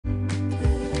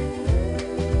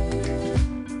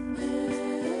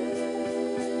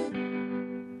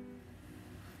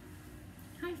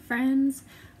friends.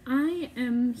 I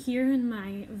am here in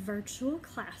my virtual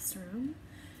classroom,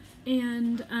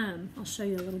 and I'll show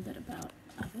you a little bit about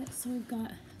it. So we've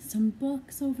got some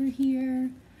books over here.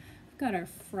 We've got our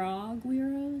frog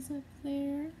weirdos up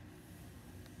there.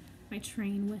 My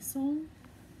train whistle.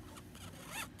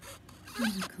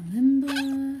 And a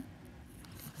kalimba.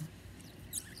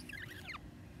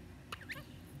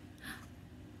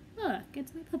 Look,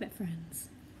 it's my puppet friends.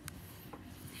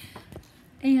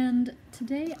 And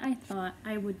today I thought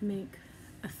I would make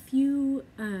a few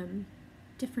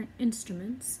different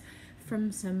instruments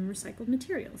from some recycled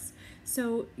materials.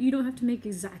 So you don't have to make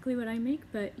exactly what I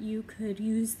make, but you could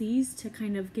use these to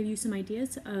kind of give you some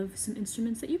ideas of some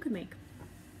instruments that you could make.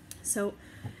 So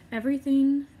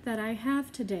everything that I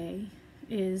have today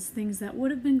is things that would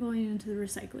have been going into the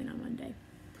recycling on Monday.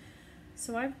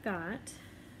 So I've got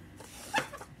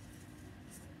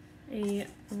a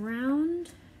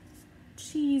round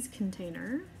cheese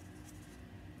container.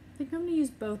 I think I'm going to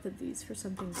use both of these for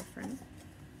something different.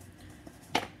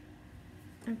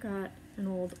 I've got an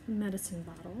old medicine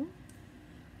bottle,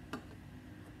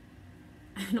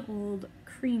 an old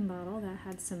cream bottle that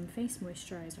had some face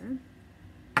moisturizer,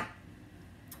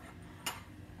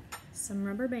 some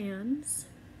rubber bands,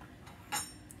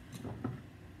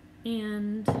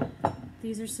 and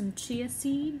these are some chia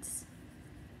seeds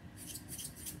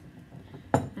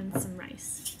and some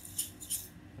rice.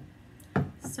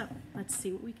 So let's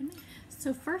see what we can make.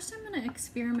 So first I'm going to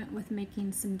experiment with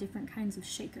making some different kinds of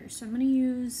shakers. So I'm going to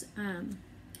use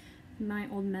my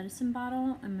old medicine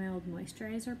bottle and my old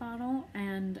moisturizer bottle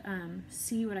and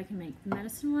see what I can make. The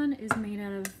medicine one is made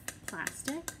out of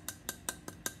plastic,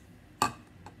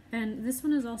 and this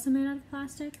one is also made out of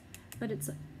plastic, but it's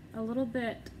a little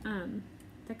bit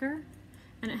thicker,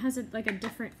 and it has like a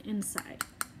different inside.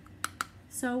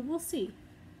 So we'll see.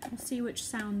 We'll see which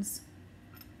sounds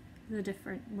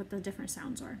what the different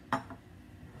sounds are.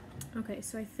 Okay,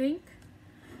 so I think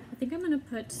I'm gonna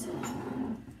put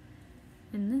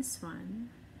in this one,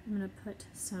 I'm gonna put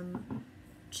some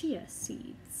chia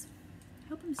seeds. I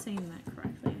hope I'm saying that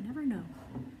correctly. I never know.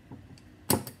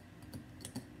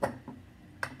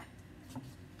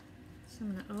 So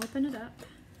I'm gonna open it up.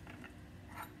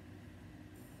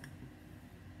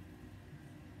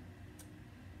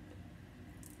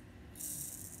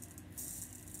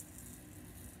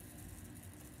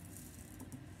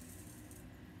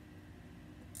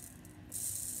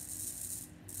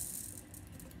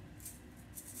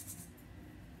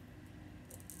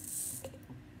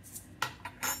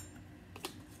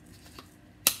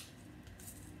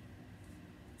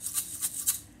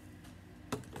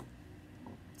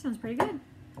 Sounds pretty good.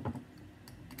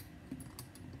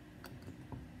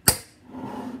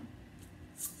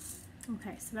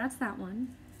 Okay, so that's that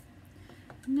one.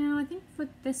 Now I think with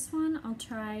this one I'll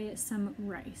try some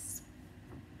rice.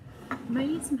 You might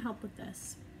need some help with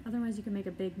this. Otherwise you can make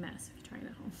a big mess if you're trying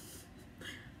at home.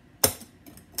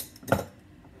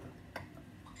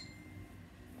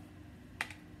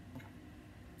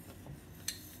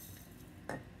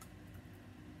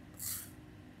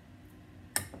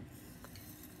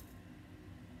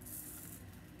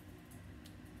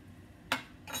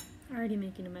 Already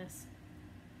making a mess.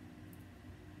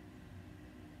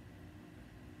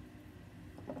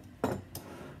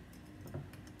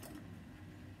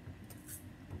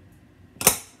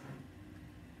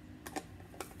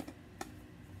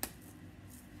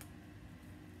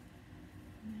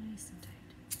 Nice and tight.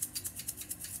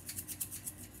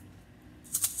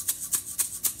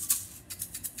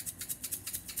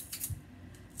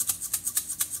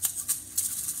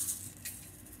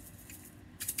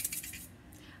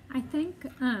 I think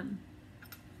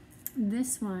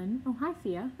this one, oh hi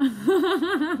Fia.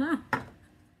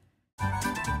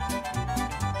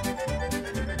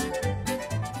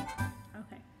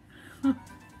 Okay.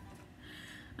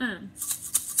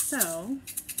 So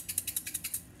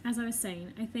as I was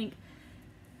saying, I think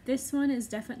this one is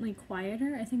definitely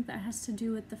quieter. I think that has to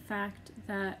do with the fact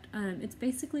that it's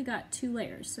basically got two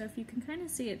layers. So if you can kind of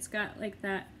see, it's got like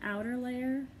that outer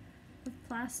layer of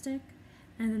plastic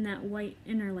and then that white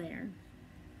inner layer.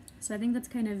 So I think that's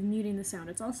kind of muting the sound.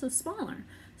 It's also smaller,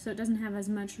 so it doesn't have as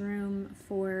much room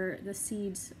for the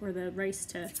seeds or the rice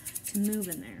to move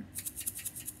in there.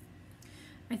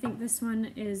 I think this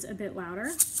one is a bit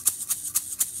louder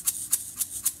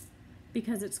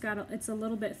because it's a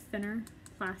little bit thinner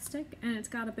plastic and it's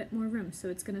got a bit more room, so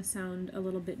it's going to sound a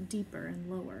little bit deeper and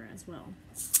lower as well.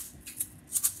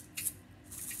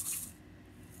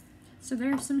 So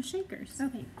there are some shakers.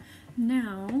 Okay,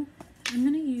 now I'm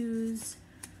going to use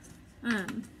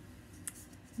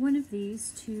one of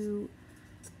these to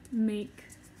make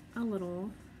a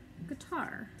little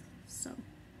guitar. So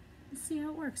let's see how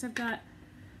it works. I've got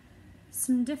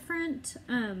some different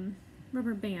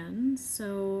rubber bands,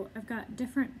 so I've got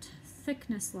different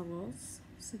thickness levels.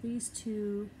 So these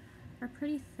two are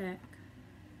pretty thick.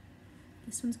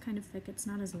 This one's kind of thick, it's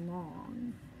not as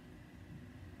long.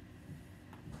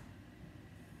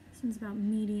 This one's about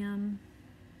medium.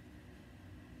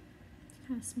 It's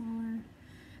kind of smaller.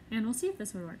 And we'll see if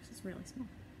this one works. It's really small.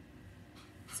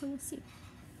 So we'll see.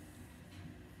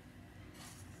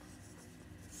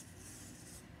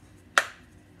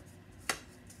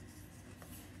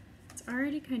 It's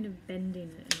already kind of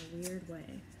bending it in a weird way.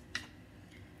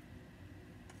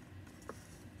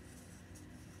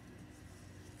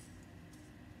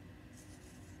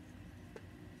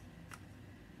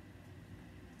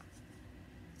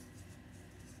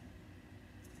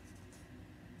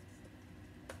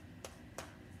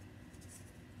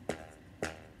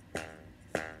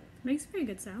 Makes a pretty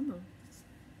good sound though.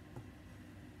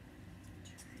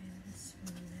 Try this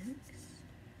one next.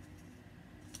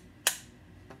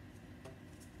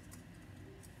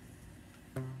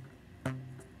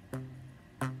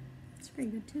 It's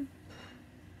pretty good too.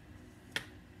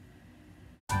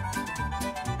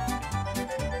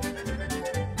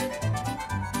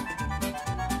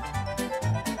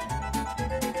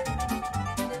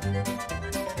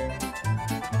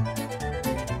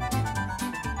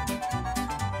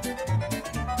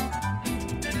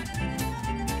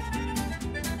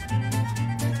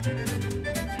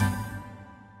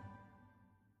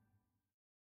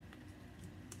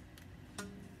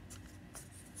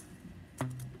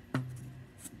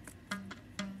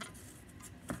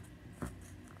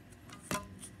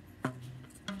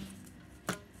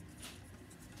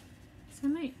 So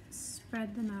I might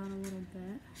spread them out a little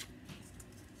bit.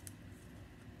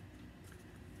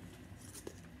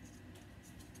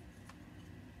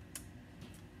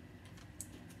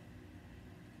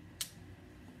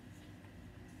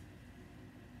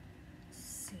 Let's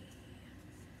see.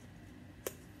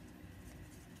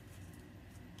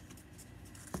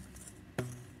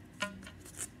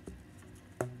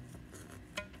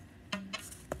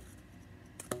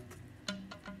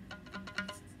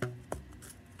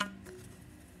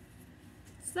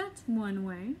 So that's one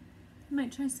way. I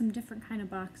might try some different kind of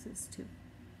boxes too.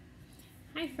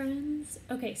 Hi friends.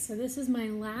 Okay, so this is my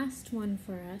last one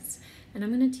for us, and I'm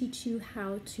going to teach you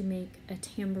how to make a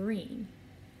tambourine,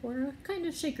 or a kind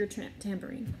of shaker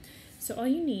tambourine. So all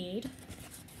you need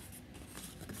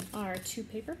are 2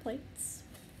 paper plates.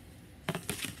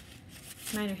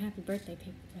 Mine are happy birthday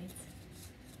paper plates.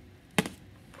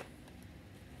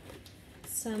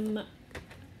 Some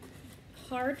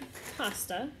hard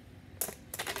pasta.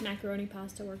 Macaroni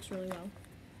pasta works really well.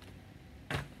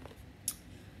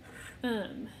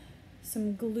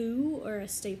 Some glue or a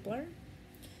stapler.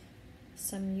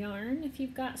 Some yarn if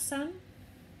you've got some.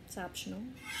 It's optional.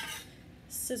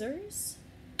 Scissors.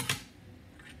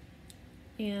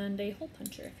 And a hole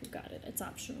puncher if you've got it. It's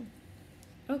optional.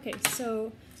 Okay,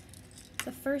 so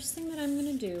the first thing that I'm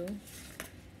going to do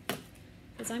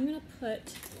is I'm going to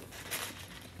put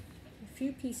a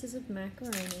few pieces of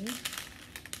macaroni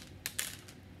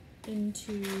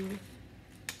into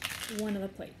one of the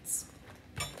plates,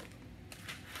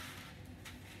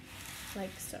 like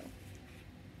so.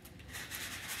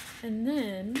 And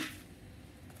then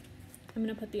I'm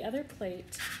going to put the other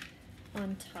plate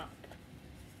on top.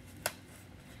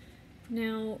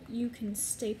 Now you can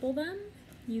staple them,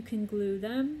 you can glue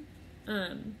them,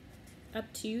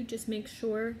 up to you. Just make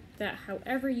sure that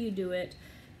however you do it,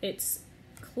 it's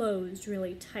closed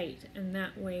really tight, and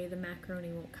that way the macaroni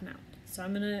won't come out. So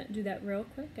I'm gonna do that real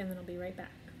quick and then I'll be right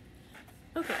back.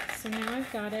 Okay, so now I've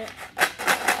got it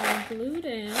all glued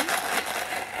in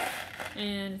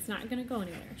and it's not gonna go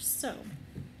anywhere. So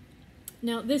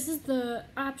now this is the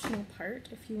optional part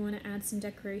if you want to add some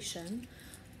decoration.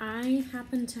 I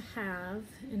happen to have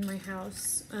in my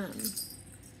house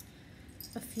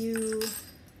a few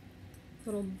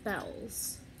little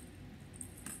bells.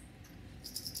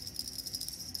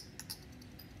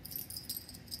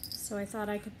 So I thought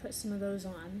I could put some of those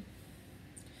on.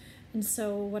 And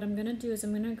so what I'm gonna do is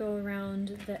I'm gonna go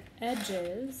around the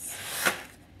edges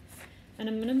and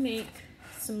I'm gonna make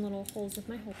some little holes with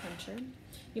my hole puncher.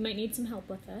 You might need some help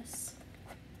with this.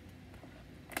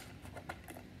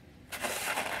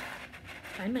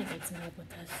 I might need some help with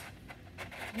this.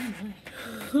 Oh my.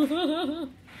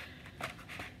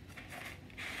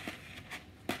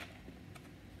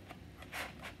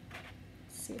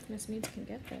 Let's see if Miss Meads can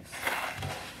get this.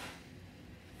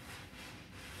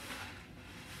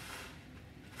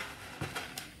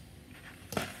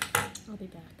 I'll be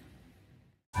back.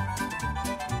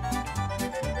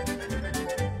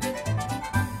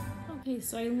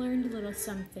 so I learned a little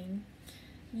something.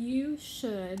 You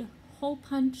should hole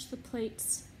punch the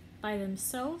plates by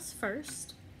themselves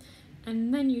first,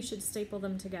 and then you should staple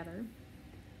them together,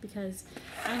 because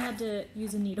I had to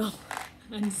use a needle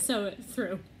and sew it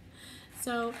through.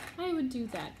 So I would do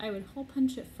that. I would hole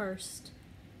punch it first,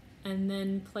 and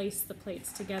then place the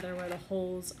plates together where the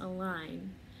holes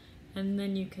align, and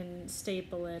then you can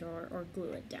staple it or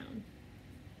glue it down.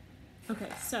 Okay,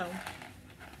 so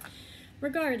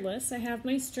regardless, I have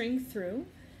my string through,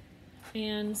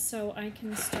 and so I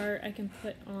can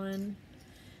put on,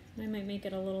 I might make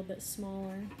it a little bit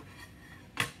smaller.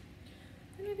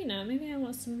 Or maybe not, maybe I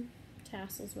want some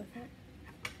tassels with it.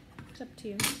 It's up to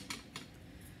you.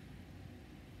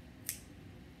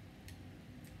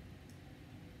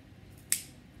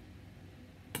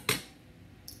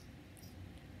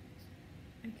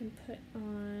 I can put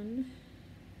on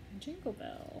a jingle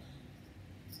bell.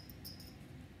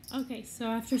 Okay, so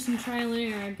after some trial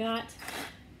and error, I got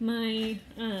my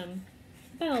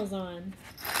bells on.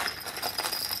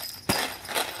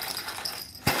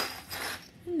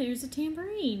 And there's a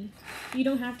tambourine. You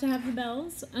don't have to have the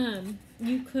bells.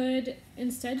 You could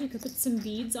put some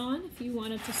beads on if you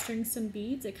wanted to string some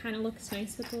beads. It kind of looks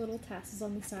nice with the little tassels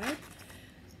on the side.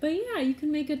 But yeah, you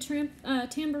can make a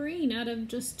tambourine out of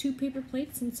just 2 paper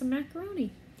plates and some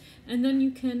macaroni. And then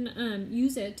you can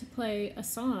use it to play a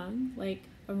song, like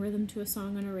a rhythm to a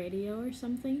song on a radio or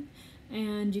something,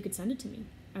 and you could send it to me.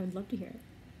 I would love to hear it.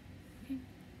 Okay,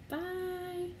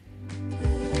 bye!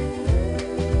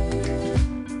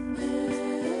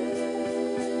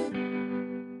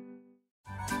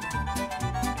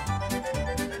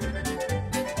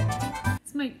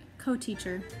 It's my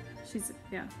co-teacher.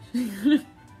 Yeah.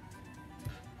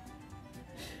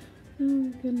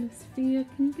 Oh goodness, Fia,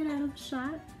 can you get out of the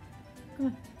shot? Go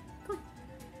on, go on.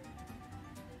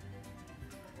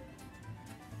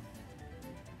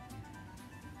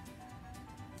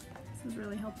 This is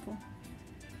really helpful.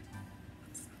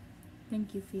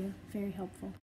 Thank you, Fia. Very helpful.